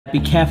Be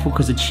careful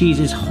because the cheese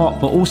is hot,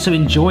 but also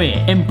enjoy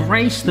it.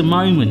 Embrace the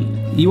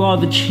moment. You are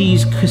the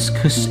cheese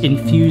couscous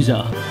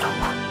infuser.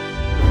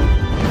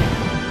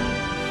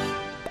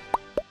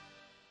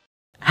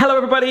 Hello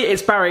everybody,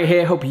 it's Barry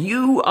here. Hope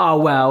you are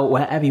well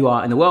wherever you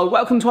are in the world.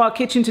 Welcome to our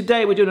kitchen.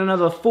 Today we're doing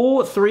another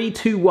 4, 3,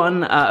 2,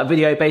 1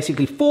 video.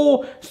 Basically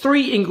 4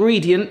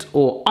 3-ingredient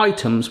or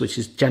items, which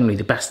is generally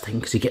the best thing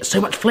because you get so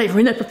much flavour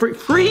in there for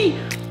free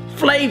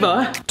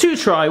flavour to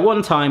try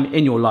one time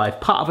in your life.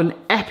 Part of an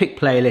epic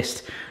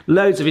playlist.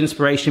 Loads of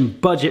inspiration,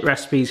 budget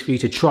recipes for you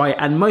to try,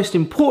 and most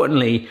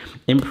importantly,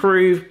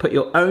 improve, put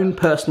your own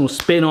personal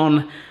spin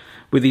on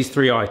with these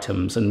 3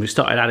 items. And we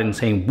started adding,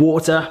 saying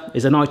water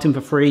is an item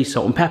for free,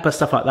 salt and pepper,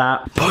 stuff like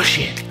that. Push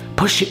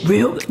it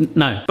real,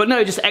 no. But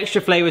no, just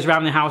extra flavors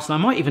around the house, and I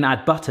might even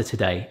add butter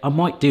today. I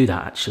might do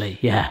that actually,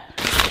 yeah.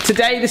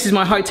 Today, this is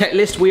my high-tech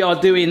list. We are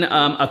doing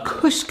a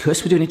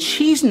couscous. We're doing a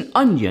cheese and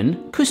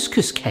onion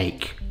couscous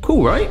cake.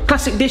 Cool, right?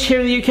 Classic dish here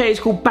in the UK is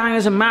called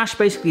bangers and mash,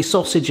 basically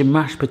sausage and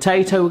mashed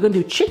potato. We're going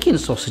to do chicken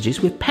sausages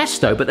with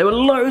pesto, but there were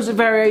loads of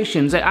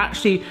variations. I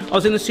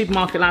was in the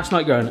supermarket last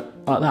night going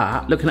like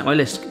that, looking at my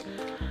list,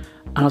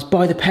 and I was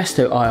by the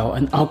pesto aisle,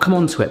 and I'll come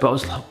on to it, but I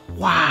was like,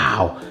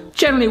 wow.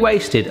 Generally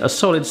wasted a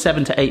solid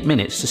 7 to 8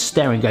 minutes just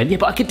staring, going, yeah,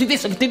 but I could do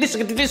this, I could do this, I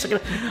could do this.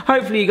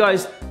 Hopefully you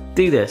guys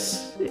do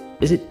this.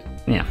 Is it?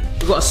 Yeah.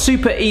 We've got a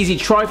super easy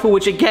trifle,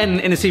 which again,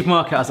 in the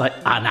supermarket, I was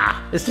like,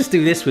 nah, let's just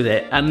do this with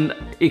it. And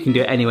you can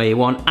do it any way you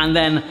want. And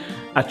then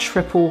a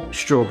triple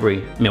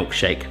strawberry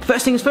milkshake.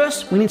 First things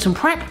first, we need some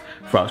prep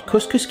for our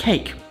couscous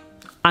cake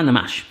and the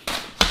mash.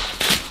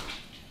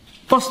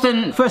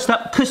 Boston, first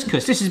up,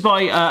 couscous. This is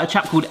by a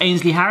chap called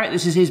Ainsley Harriott.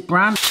 This is his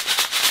brand.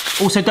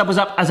 Also doubles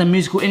up as a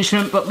musical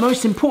instrument, but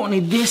most importantly,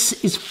 this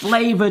is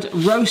flavoured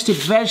roasted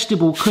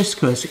vegetable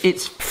couscous.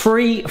 It's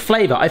free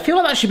flavour. I feel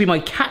like that should be my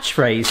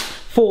catchphrase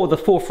for the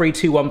 4, 3,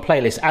 2, 1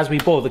 playlist as we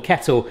boil the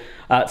kettle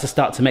to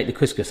start to make the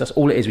couscous. That's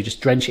all it is. We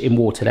just drench it in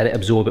water, let it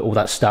absorb it, all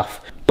that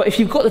stuff. But if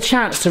you've got the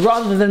chance to,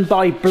 rather than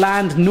buy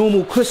bland,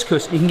 normal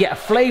couscous, you can get a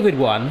flavoured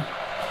one,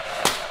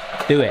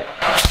 do it.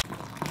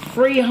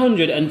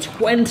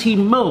 320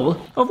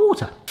 ml of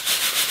water.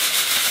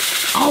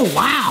 Oh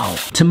wow!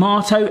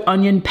 Tomato,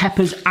 onion,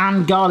 peppers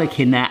and garlic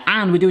in there,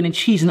 and we're doing a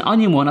cheese and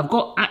onion one. I've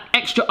got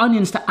extra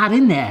onions to add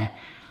in there.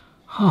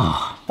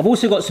 Oh. I've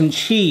also got some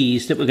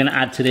cheese that we're going to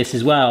add to this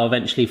as well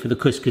eventually for the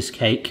couscous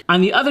cake.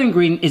 And the other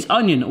ingredient is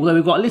onion, although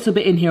we've got a little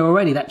bit in here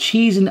already. That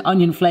cheese and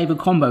onion flavour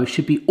combo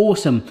should be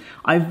awesome.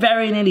 I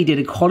very nearly did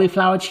a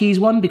cauliflower cheese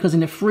one because in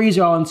the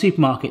freezer aisle in the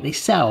supermarket they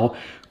sell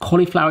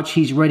cauliflower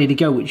cheese ready to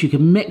go, which you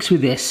can mix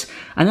with this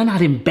and then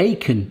add in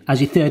bacon as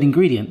your 3rd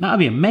ingredient. That would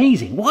be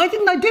amazing. Why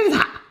didn't I do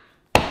that?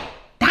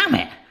 Damn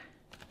it.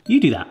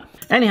 You do that.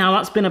 Anyhow,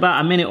 that's been about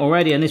a minute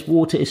already and this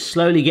water is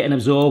slowly getting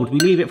absorbed. We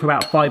leave it for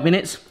about 5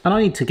 minutes and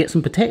I need to get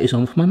some potatoes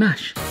on for my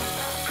mash.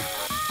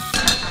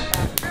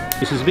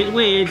 This is a bit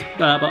weird,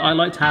 but I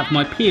like to have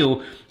my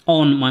peel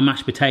on my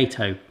mashed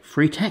potato.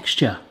 Free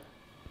texture.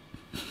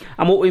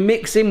 And what we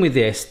mix in with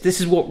this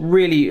is what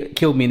really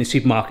killed me in the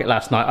supermarket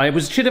last night.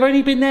 Should have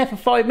only been there for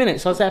 5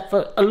 minutes. I was there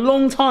for a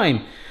long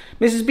time.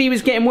 Mrs. B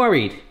was getting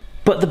worried.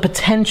 But the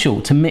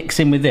potential to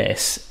mix in with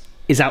this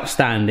is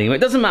outstanding. It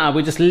doesn't matter,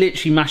 we're just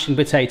literally mashing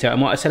potato.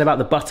 And what I said about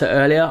the butter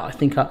earlier, I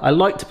think I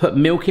like to put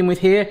milk in with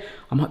here.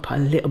 I might put a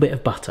little bit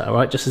of butter, all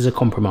right, just as a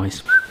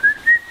compromise.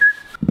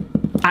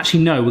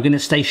 Actually, no, we're gonna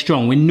stay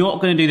strong. We're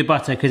not gonna do the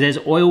butter because there's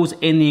oils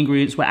in the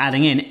ingredients we're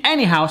adding in.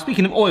 Anyhow,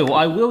 speaking of oil,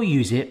 I will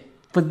use it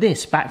for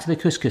this, back to the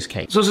couscous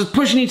cake. So I was just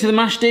pushing you to the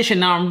mash dish and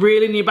now I'm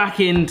reeling you back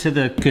into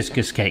the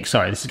couscous cake.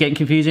 Sorry, this is getting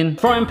confusing.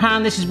 Frying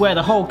pan, this is where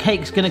the whole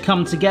cake's gonna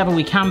come together.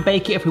 We can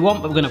bake it if we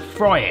want, but we're gonna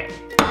fry it.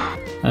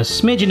 A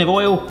smidgen of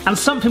oil, and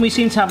something we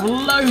seem to have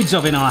loads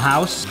of in our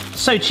house,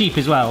 so cheap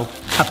as well,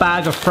 a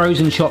bag of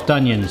frozen chopped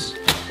onions.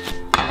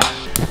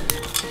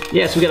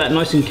 Yes, we get that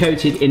nice and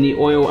coated in the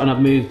oil, and I've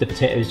moved the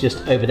potatoes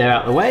just over there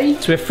out of the way.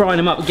 So we're frying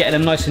them up, getting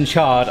them nice and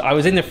charred. I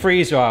was in the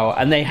freezer aisle,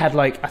 and they had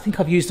like, I think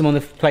I've used them on the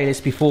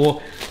playlist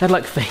before, they had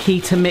like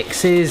fajita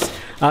mixes,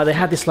 they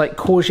had this like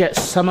courgette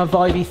summer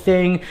vibey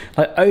thing,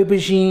 like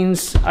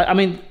aubergines, I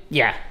mean,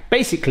 yeah.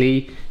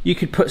 Basically, you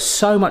could put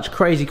so much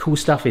crazy cool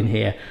stuff in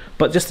here,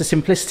 but just the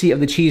simplicity of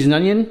the cheese and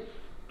onion,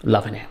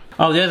 loving it.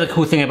 Oh, the other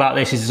cool thing about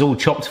this is it's all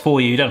chopped for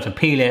you. You don't have to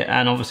peel it,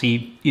 and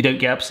obviously you don't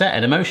get upset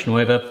and emotional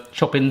over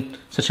chopping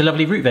such a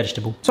lovely root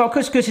vegetable. So our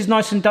couscous is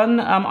nice and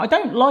done. I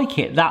don't like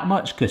it that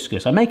much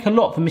couscous. I make a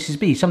lot for Mrs.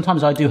 B.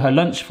 Sometimes I do her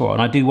lunch for her,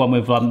 and I do one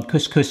with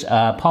couscous,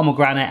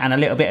 pomegranate, and a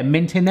little bit of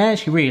mint in there.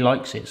 She really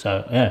likes it,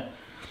 so yeah.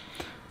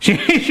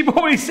 She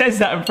probably says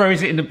that and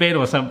throws it in the bin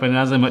or something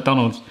as a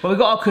McDonald's. But we've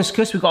got our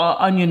couscous, we've got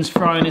our onions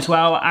frying as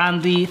well,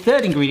 and the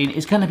 3rd ingredient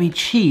is going to be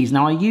cheese.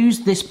 Now I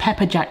use this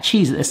pepper jack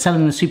cheese that they're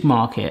selling in the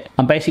supermarket.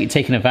 I'm basically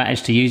taking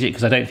advantage to use it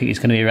because I don't think it's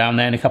going to be around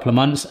there in a couple of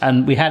months.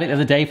 And we had it the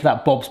other day for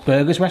that Bob's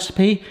Burgers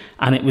recipe,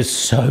 and it was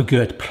so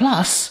good.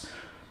 Plus,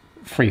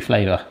 free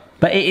flavour.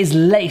 But it is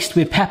laced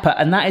with pepper,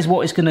 and that is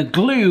what is going to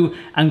glue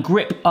and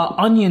grip our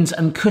onions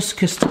and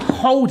couscous to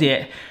hold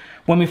it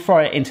when we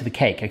fry it into the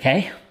cake,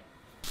 okay?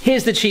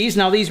 Here's the cheese.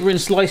 Now these were in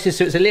slices,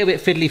 so it's a little bit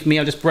fiddly for me.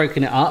 I've just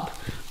broken it up.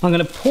 I'm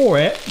gonna pour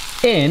it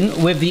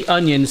in with the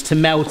onions to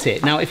melt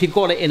it. Now, if you've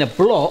got it in a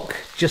block,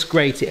 just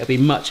grate it, it'll be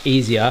much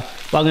easier.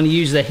 But I'm gonna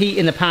use the heat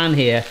in the pan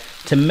here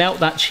to melt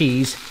that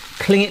cheese,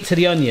 cling it to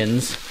the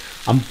onions,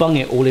 and bung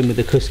it all in with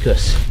the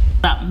couscous.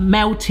 That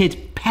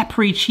melted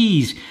peppery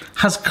cheese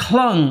has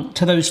clung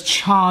to those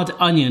charred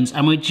onions,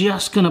 and we're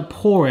just gonna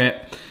pour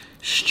it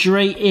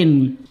straight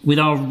in with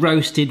our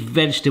roasted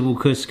vegetable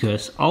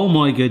couscous. Oh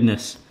my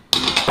goodness.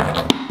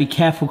 Be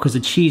careful because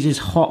the cheese is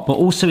hot, but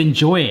also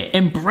enjoy it.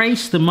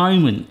 Embrace the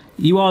moment.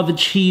 You are the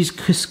cheese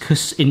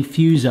couscous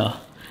infuser.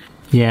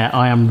 Yeah,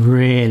 I am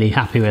really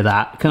happy with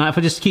that. If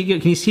I just keep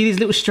going, can you see these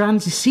little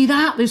strands? You see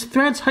that? Those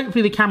threads?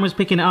 Hopefully the camera's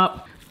picking it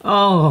up.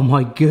 Oh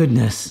my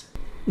goodness.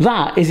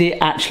 That is it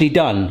actually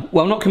done.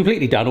 Well, not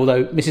completely done,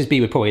 although Mrs.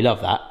 B would probably love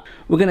that.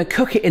 We're gonna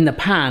cook it in the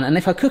pan, and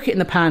if I cook it in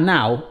the pan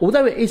now,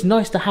 although it is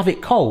nice to have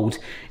it cold,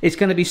 it's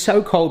gonna be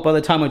so cold by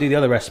the time I do the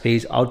other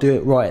recipes, I'll do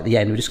it right at the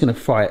end. We're just gonna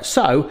fry it.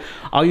 So,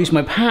 I'll use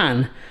my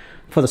pan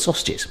for the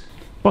sausages.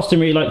 Boston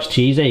really likes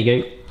cheese, there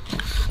you go.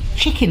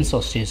 Chicken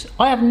sausages.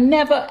 I have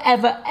never,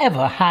 ever,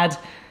 ever had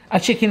a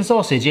chicken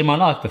sausage in my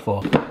life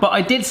before. But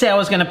I did say I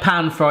was gonna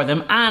pan fry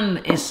them,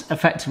 and it's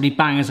effectively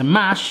bangers and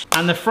mash.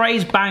 And the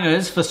phrase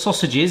bangers for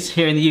sausages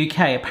here in the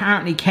UK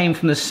apparently came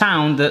from the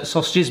sound that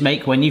sausages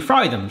make when you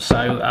fry them.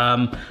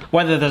 So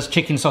whether those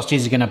chicken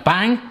sausages are gonna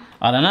bang,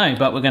 I don't know,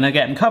 but we're gonna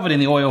get them covered in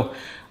the oil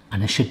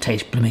and they should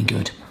taste blooming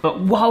good.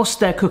 But whilst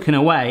they're cooking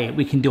away,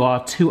 we can do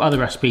our 2 other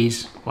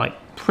recipes like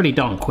pretty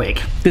darn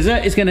quick.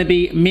 Dessert is gonna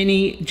be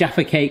mini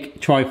Jaffa cake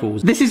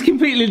trifles. This is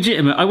completely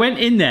legitimate. I went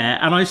in there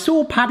and I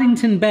saw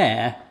Paddington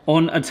Bear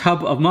on a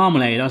tub of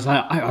marmalade. I was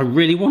like, I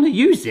really want to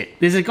use it.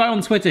 There's a guy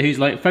on Twitter who's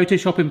like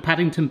photoshopping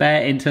Paddington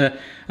Bear into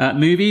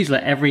movies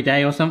like every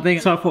day or something.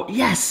 So I thought,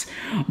 yes,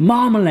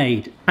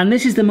 marmalade. And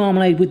this is the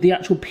marmalade with the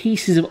actual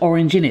pieces of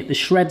orange in it, the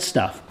shred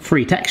stuff,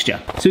 free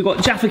texture. So we've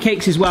got Jaffa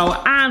cakes as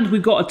well, and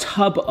we've got a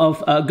tub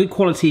of good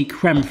quality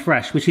crème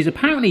fraiche, which is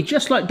apparently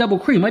just like double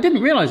cream. I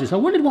didn't realize this. I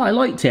wondered why I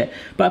liked it,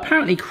 but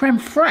apparently crème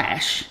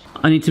fraiche,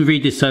 I need to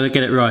read this so I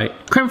get it right.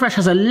 Crème fraiche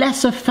has a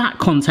lesser fat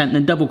content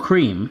than double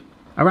cream,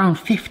 around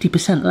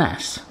 50%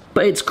 less.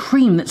 But it's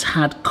cream that's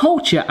had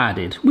culture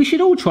added. We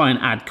should all try and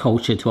add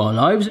culture to our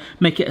lives,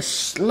 make it a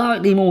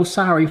slightly more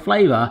soury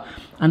flavour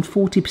and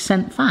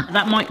 40% fat.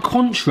 That might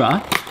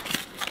contra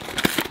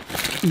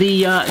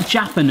the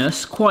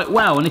Jaffa-ness quite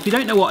well. And if you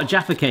don't know what a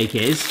Jaffa cake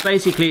is,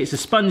 basically it's a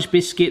sponge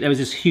biscuit. There was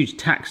this huge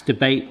tax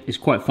debate. It's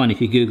quite fun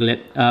if you Google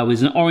it.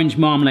 With an orange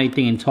marmalade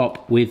thing on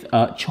top with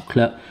a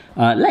chocolate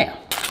layer.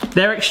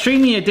 They're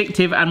extremely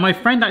addictive, and my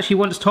friend actually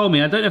once told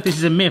me, I don't know if this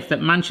is a myth,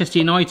 that Manchester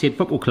United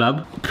Football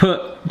Club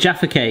put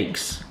Jaffa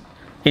cakes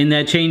in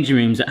their changing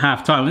rooms at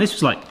half time. And this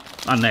was like,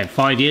 I don't know,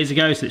 5 years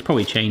ago, so it's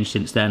probably changed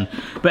since then.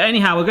 But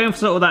anyhow, we're going for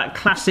sort of that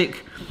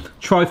classic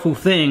trifle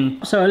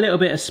thing. So a little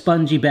bit of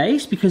spongy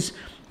base, because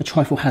the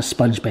trifle has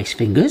sponge-based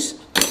fingers.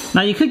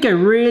 Now you could go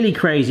really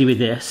crazy with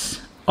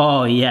this.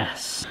 Oh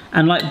yes.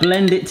 And like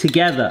blend it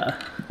together.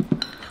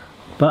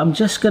 But I'm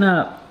just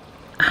gonna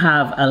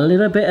have a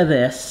little bit of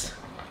this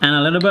and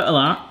a little bit of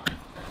that.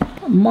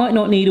 I might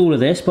not need all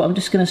of this, but I'm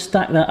just gonna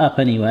stack that up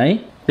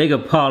anyway. Big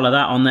old pile of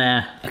that on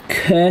there. A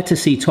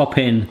courtesy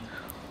topping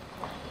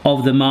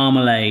of the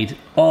marmalade.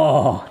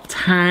 Oh,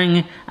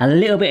 tang, a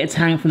little bit of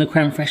tang from the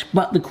crème fraiche,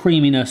 but the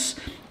creaminess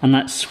and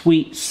that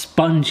sweet,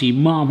 spongy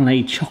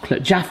marmalade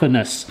chocolate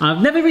Jaffa-ness.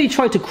 I've never really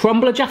tried to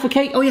crumble a Jaffa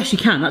cake. Oh yes, you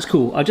can, that's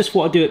cool. I just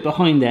thought I'd do it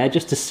behind there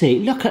just to see.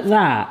 Look at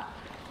that.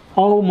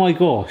 Oh my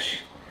gosh.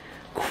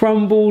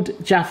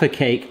 Crumbled Jaffa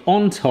cake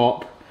on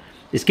top.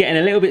 It's getting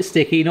a little bit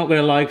sticky, not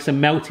gonna lie, because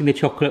I'm melting the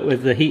chocolate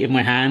with the heat of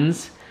my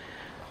hands.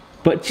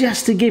 But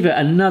just to give it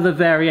another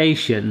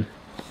variation,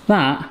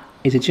 that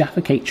is a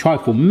Jaffa cake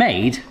trifle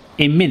made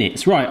in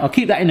minutes. Right, I'll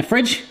keep that in the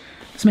fridge.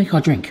 Let's make our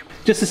drink.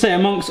 Just to say,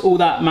 amongst all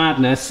that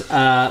madness,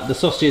 the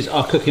sausages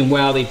are cooking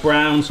well, they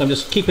brown, so I'm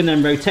just keeping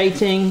them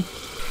rotating.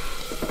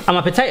 And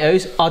my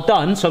potatoes are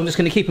done, so I'm just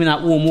gonna keep them in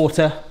that warm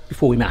water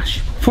before we mash.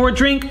 For a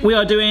drink, we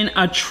are doing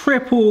a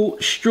triple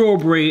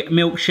strawberry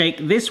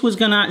milkshake. This was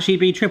gonna actually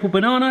be triple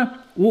banana.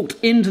 Walked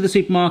into the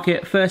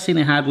supermarket, first thing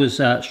they had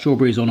was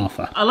strawberries on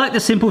offer. I like the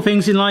simple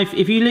things in life.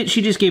 If you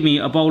literally just give me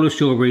a bowl of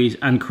strawberries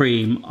and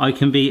cream, I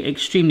can be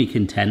extremely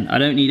content. I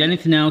don't need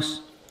anything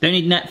else, don't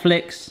need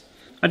Netflix.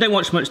 I don't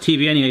watch much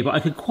TV anyway, but I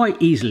could quite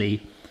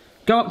easily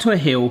go up to a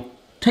hill,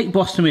 take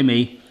Boston with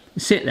me,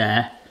 sit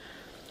there,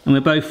 and we're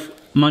both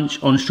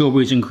munch on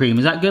strawberries and cream.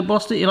 Is that good,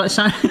 Boston? You like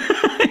sound?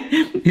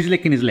 He's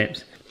licking his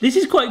lips. This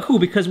is quite cool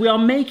because we are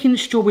making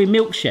strawberry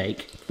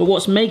milkshake, but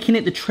what's making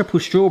it the triple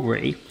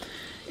strawberry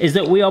is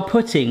that we are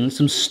putting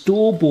some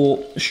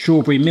store-bought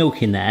strawberry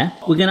milk in there.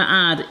 We're gonna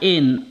add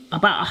in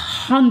about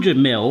 100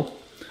 ml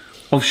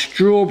of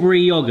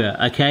strawberry yogurt,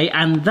 okay?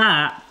 And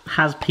that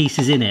has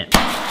pieces in it.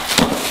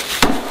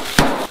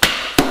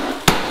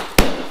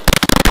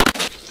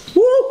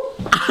 Woo!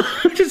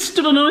 I just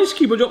stood on an ice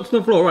cube, I dropped to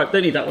the floor. Right,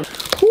 don't need that one.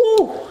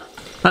 Woo!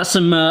 That's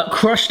some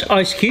crushed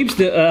ice cubes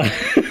that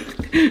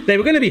they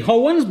were going to be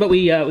whole ones, but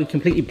we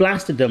completely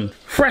blasted them.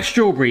 Fresh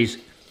strawberries,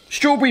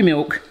 strawberry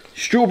milk,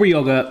 strawberry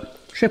yoghurt,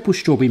 triple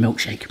strawberry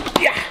milkshake.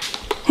 Yeah.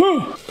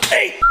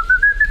 Hey.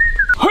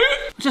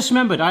 I just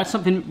remembered I had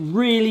something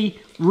really,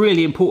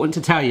 really important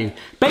to tell you.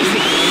 Basically,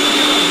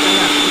 I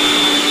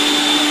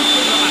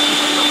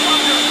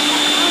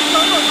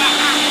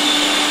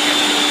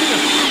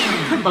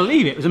couldn't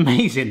believe it. It was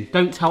amazing.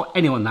 Don't tell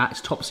anyone that. It's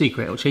top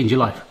secret. It'll change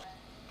your life.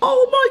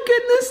 Oh my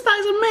goodness, that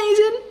is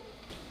amazing.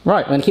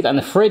 Right, I'm going to keep that in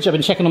the fridge. I've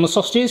been checking on the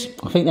sausages.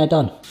 I think they're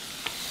done.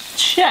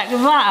 Check that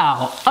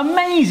out.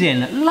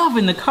 Amazing.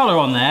 Loving the colour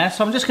on there.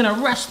 So I'm just going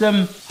to rest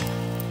them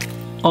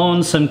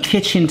on some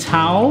kitchen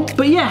towel.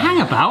 But yeah, hang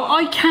about.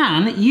 I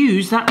can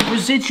use that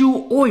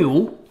residual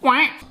oil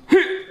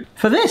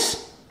for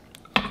this.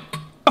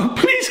 Oh,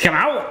 please come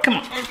out. Come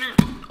on.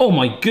 Oh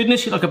my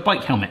goodness, you're like a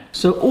bike helmet.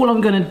 So all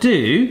I'm going to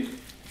do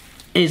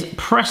is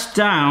press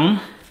down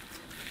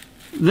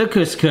the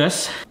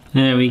couscous.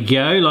 There we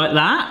go, like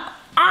that.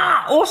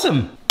 Ah,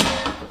 awesome.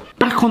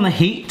 Back on the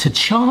heat to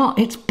char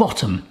its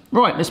bottom.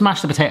 Right, let's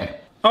mash the potato.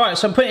 All right,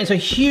 so I'm putting it into a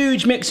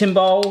huge mixing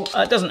bowl.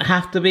 It doesn't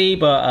have to be,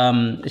 but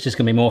it's just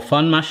gonna be more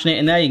fun mashing it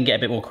in there. You can get a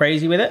bit more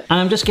crazy with it. And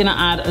I'm just gonna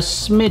add a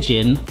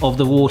smidgen of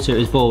the water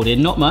it's boiled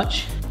in, not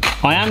much.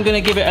 I am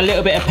gonna give it a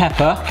little bit of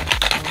pepper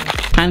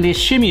and a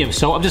shimmy of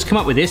salt. I've just come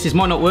up with this. This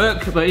might not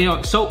work, but you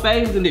know, Salt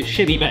Bay, we're gonna do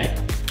Shimmy Bay.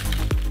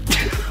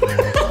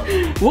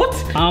 What?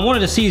 I wanted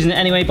to season it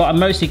anyway, but I'm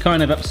mostly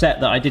kind of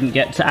upset that I didn't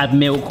get to add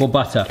milk or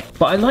butter.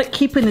 But I like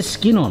keeping the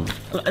skin on.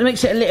 It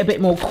makes it a little bit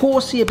more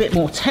coarsey, a bit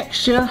more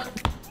texture.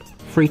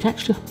 Free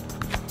texture.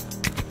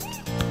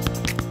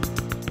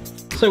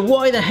 So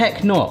why the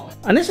heck not?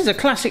 And this is a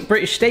classic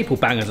British staple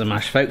bangers and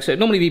mash, folks. So it'd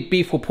normally be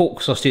beef or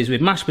pork sausages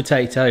with mashed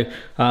potato.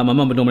 My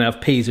mum would normally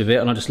have peas with it,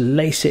 and I'll just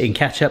lace it in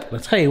ketchup. But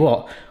I'll tell you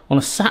what, on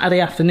a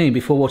Saturday afternoon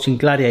before watching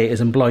Gladiators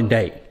and Blind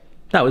Date,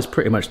 that was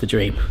pretty much the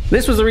dream.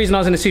 This was the reason I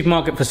was in the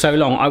supermarket for so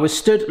long. I was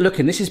stood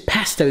looking. This is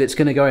pesto that's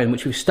going to go in,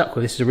 which we've stuck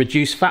with. This is a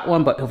reduced fat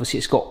one, but obviously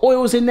it's got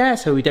oils in there,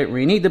 so we don't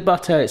really need the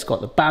butter. It's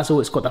got the basil,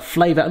 it's got the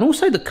flavour, and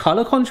also the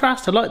colour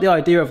contrast. I like the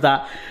idea of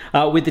that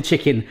with the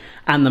chicken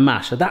and the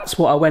mash. So that's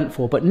what I went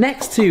for. But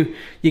next to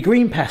your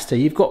green pesto,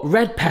 you've got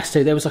red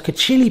pesto. There was like a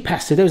chili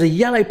pesto. There was a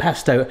yellow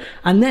pesto.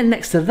 And then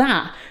next to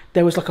that,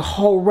 there was like a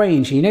whole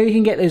range. You know, you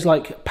can get those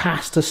like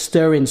pasta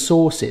stir-in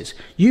sauces.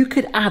 You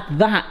could add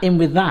that in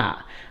with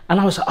that. And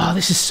I was like, oh,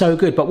 this is so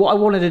good. But what I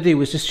wanted to do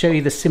was just show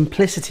you the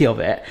simplicity of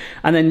it.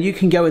 And then you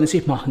can go in the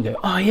supermarket and go,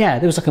 oh yeah,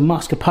 there was like a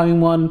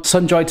mascarpone one,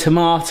 sun-dried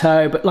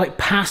tomato, but like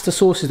pasta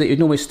sauces that you'd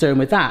normally stir in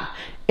with that.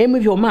 In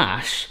with your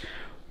mash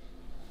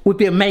would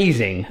be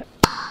amazing.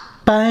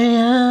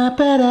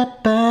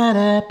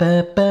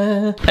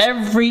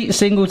 Every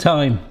single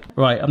time.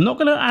 Right, I'm not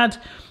gonna add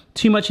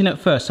too much in at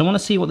first. I wanna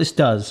see what this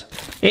does.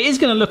 It is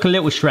gonna look a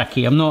little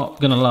Shreky, I'm not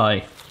gonna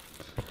lie.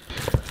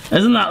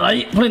 Isn't that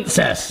like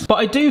princess? But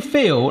I do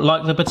feel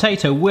like the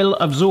potato will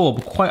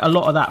absorb quite a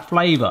lot of that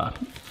flavour.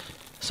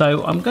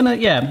 So I'm gonna,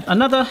 yeah,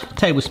 another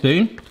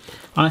tablespoon.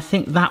 And I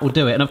think that will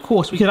do it. And of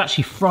course, we could have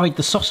actually fried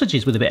the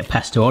sausages with a bit of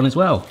pesto on as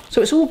well.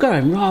 So it's all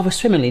going rather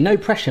swimmingly. No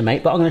pressure,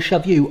 mate, but I'm gonna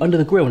shove you under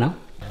the grill now.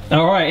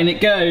 All right, and it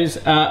goes,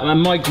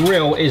 and my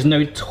grill is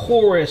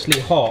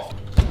notoriously hot.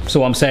 So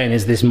what I'm saying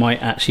is this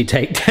might actually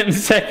take 10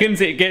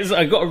 seconds.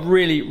 I've got to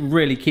really,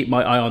 really keep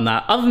my eye on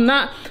that. Other than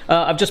that,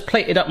 I've just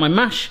plated up my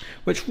mash,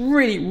 which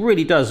really,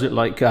 really does look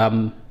like,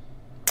 well,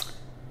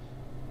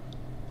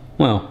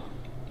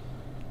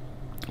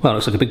 it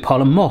looks like a big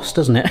pile of moss,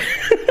 doesn't it?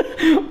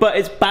 But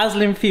it's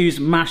basil infused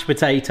mashed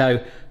potato.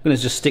 I'm gonna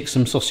just stick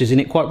some sausages in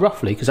it quite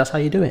roughly, because that's how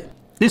you do it.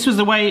 This was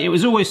the way it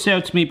was always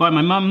served to me by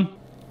my mum,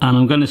 and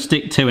I'm gonna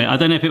stick to it. I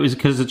don't know if it was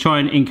because to try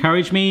and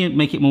encourage me and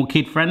make it more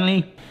kid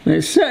friendly.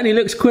 It certainly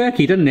looks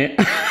quirky, doesn't it?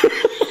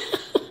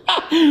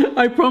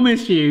 I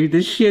promise you,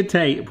 this should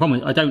take,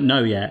 I don't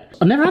know yet.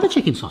 I've never had a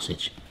chicken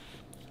sausage.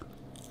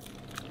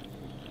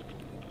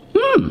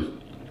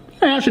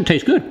 It actually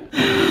tastes good.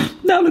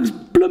 That looks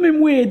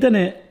blooming weird, doesn't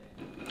it?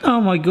 Oh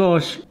my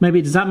gosh.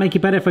 Maybe, does that make it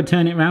better if I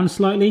turn it around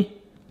slightly?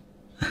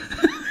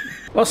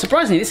 Well,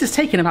 surprisingly, this has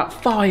taken about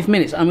 5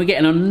 minutes and we're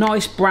getting a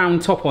nice brown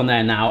top on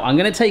there now. I'm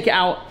gonna take it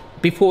out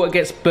before it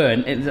gets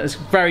burnt. It's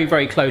very,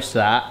 very close to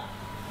that.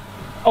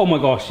 Oh my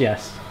gosh,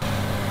 yes.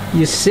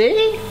 You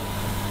see?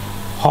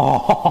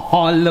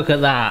 Oh, look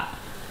at that.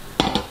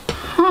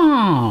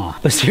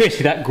 But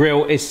seriously, that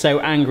grill is so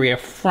angry, a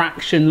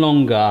fraction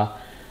longer.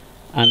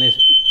 And it's...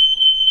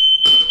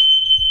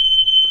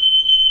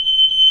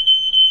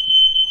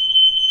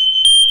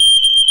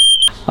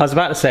 I was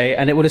about to say,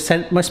 and it would have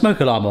sent my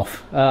smoke alarm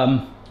off.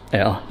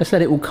 Yeah, let's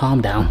let it all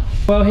calm down.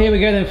 Well, here we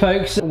go then,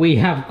 folks. We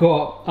have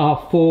got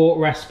our 4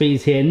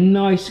 recipes here.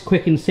 Nice,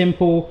 quick and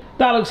simple.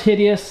 That looks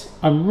hideous.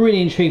 I'm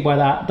really intrigued by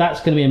that.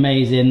 That's gonna be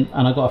amazing.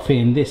 And I've got a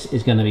feeling this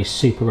is gonna be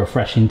super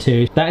refreshing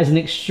too. That is an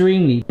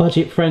extremely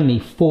budget-friendly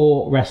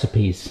 4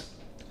 recipes.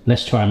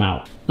 Let's try them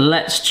out.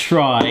 Let's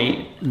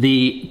try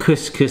the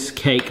couscous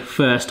cake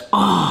first.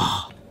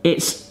 Oh,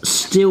 it's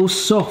still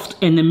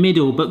soft in the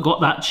middle, but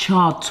got that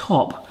charred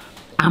top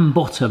and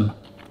bottom.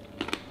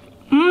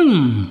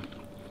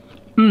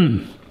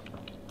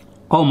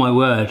 Oh my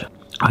word.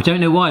 I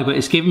don't know why, but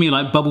it's giving me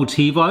like bubble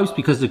tea vibes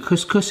because the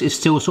couscous is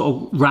still sort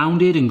of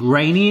rounded and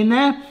grainy in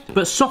there,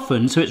 but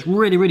softened, so it's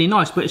really, really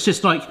nice. But it's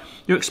just like,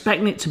 you're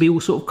expecting it to be all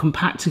sort of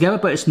compact together,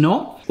 but it's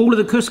not. All of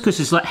the couscous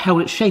is like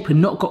held its shape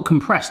and not got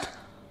compressed.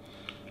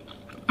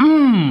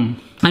 Mmm.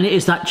 And it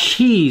is that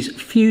cheese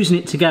fusing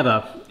it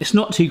together. It's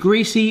not too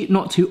greasy,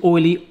 not too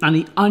oily, and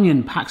the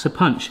onion packs a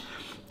punch.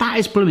 That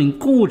is blooming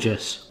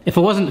gorgeous. If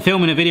I wasn't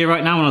filming a video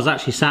right now and I was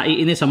actually sat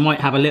eating this, I might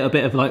have a little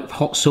bit of like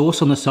hot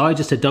sauce on the side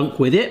just to dunk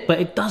with it,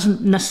 but it doesn't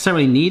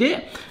necessarily need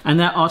it. And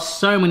there are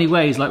so many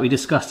ways, like we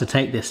discussed, to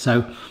take this.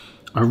 So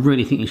I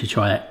really think you should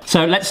try it.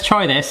 So let's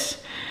try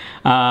this.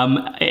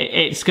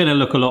 It's gonna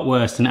look a lot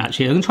worse than it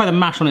actually is. I'm gonna try the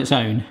mash on its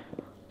own.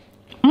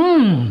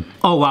 Mmm.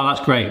 Oh wow,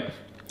 that's great.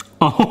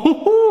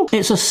 Oh,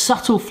 it's a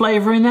subtle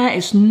flavour in there.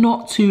 It's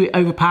not too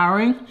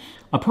overpowering.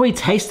 I'll probably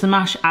taste the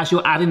mash as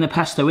you're adding the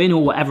pesto in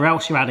or whatever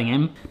else you're adding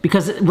in.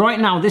 Because right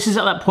now, this is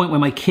at that point where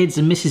my kids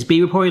and Mrs.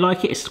 B would probably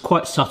like it. It's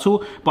quite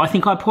subtle, but I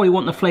think I probably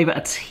want the flavour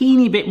a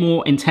teeny bit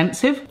more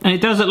intensive. And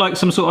it does look like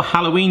some sort of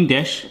Halloween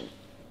dish.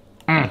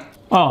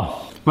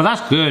 Oh, well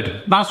that's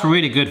good. That's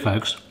really good,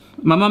 folks.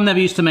 My mum never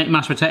used to make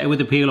mashed potato with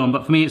the peel on,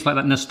 but for me it's like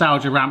that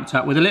nostalgia ramped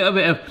up with a little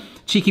bit of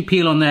cheeky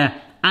peel on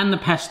there, and the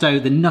pesto,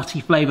 the nutty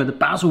flavour, the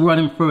basil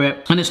running through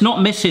it. And it's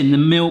not missing the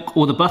milk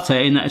or the butter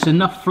in that. It's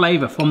enough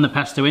flavour from the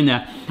pesto in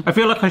there. I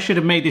feel like I should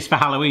have made this for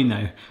Halloween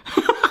though.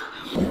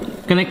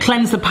 Gonna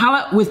cleanse the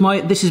palate with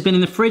my, this has been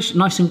in the fridge,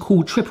 nice and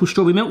cool triple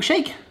strawberry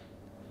milkshake.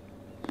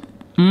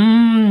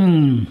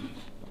 Mmm.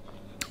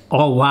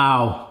 Oh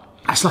wow.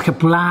 That's like a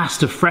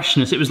blast of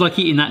freshness. It was like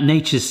eating that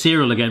Nature's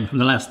cereal again from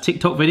the last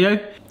TikTok video.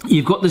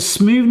 You've got the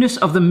smoothness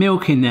of the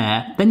milk in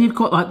there. Then you've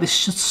got like this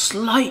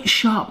slight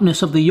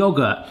sharpness of the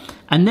yogurt.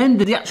 And then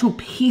the actual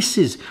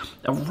pieces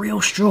of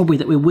real strawberry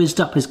that we whizzed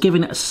up has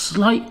given it a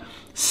slight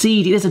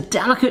seedy. There's a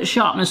delicate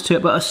sharpness to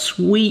it, but a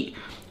sweet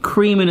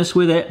creaminess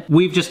with it.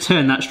 We've just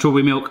turned that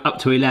strawberry milk up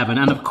to 11.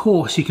 And of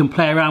course, you can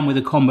play around with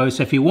the combo.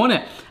 So if you want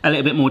it a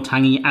little bit more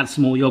tangy, add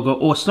some more yogurt,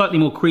 or slightly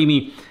more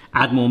creamy,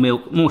 add more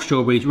milk, more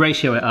strawberries,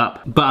 ratio it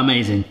up. But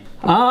amazing.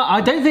 I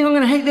don't think I'm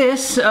gonna hate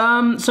this.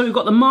 So we've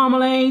got the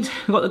marmalade,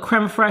 we've got the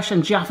crème fraiche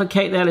and Jaffa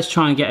cake there. Let's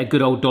try and get a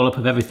good old dollop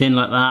of everything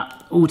like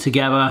that all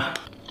together.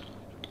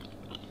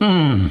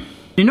 Mmm.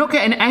 You're not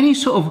getting any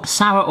sort of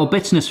sour or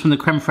bitterness from the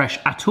crème fraiche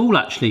at all,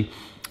 actually.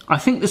 I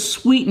think the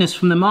sweetness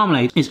from the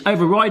marmalade is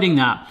overriding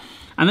that.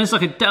 And there's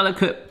like a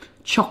delicate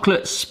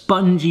chocolate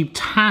spongy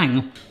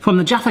tang from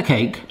the Jaffa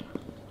cake.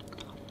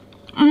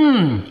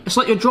 Mmm. It's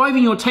like you're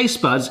driving your taste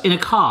buds in a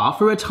car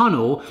through a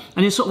tunnel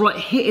and it's sort of like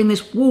hitting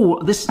this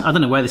wall. This, I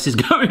don't know where this is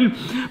going,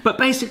 but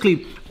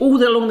basically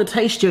all along the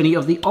taste journey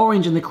of the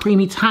orange and the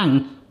creamy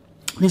tang,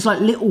 there's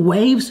like little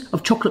waves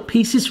of chocolate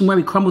pieces from where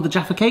we crumbled the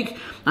Jaffa cake,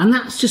 and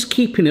that's just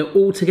keeping it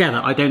all together.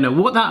 I don't know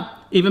what that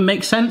even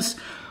makes sense.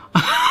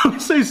 I'm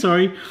so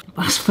sorry.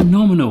 That's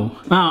phenomenal.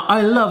 Now,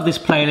 I love this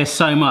playlist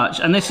so much,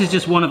 and this is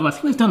just one of them. I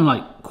think we've done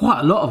like quite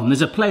a lot of them.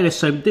 There's a playlist,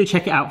 so do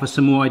check it out for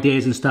some more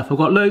ideas and stuff. I've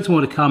got loads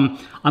more to come.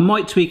 I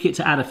might tweak it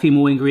to add a few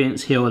more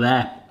ingredients here or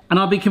there. And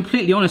I'll be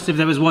completely honest, if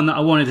there was one that I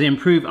wanted to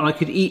improve and I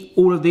could eat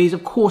all of these,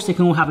 of course they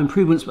can all have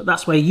improvements, but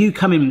that's where you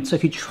come in. So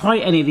if you try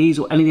any of these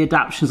or any of the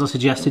adaptations I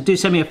suggested, do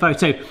send me a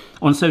photo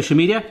on social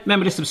media.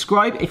 Remember to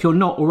subscribe if you're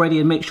not already,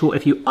 and make sure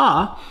if you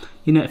are,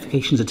 your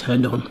notifications are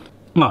turned on.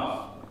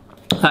 Oh,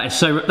 that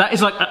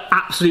is like an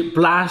absolute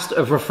blast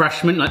of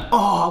refreshment. Like,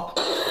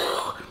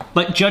 oh,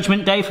 like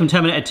Judgment Day from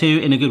Terminator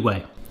 2 in a good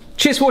way.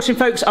 Cheers for watching,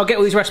 folks. I'll get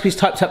all these recipes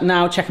typed up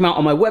now. Check them out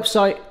on my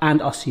website,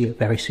 and I'll see you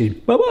very soon.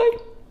 Bye-bye.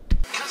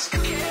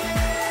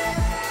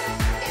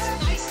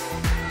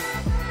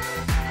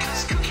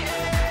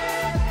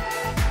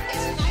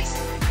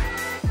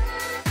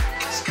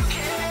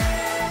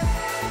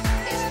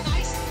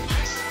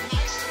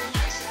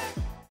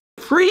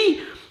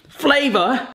 Free flavor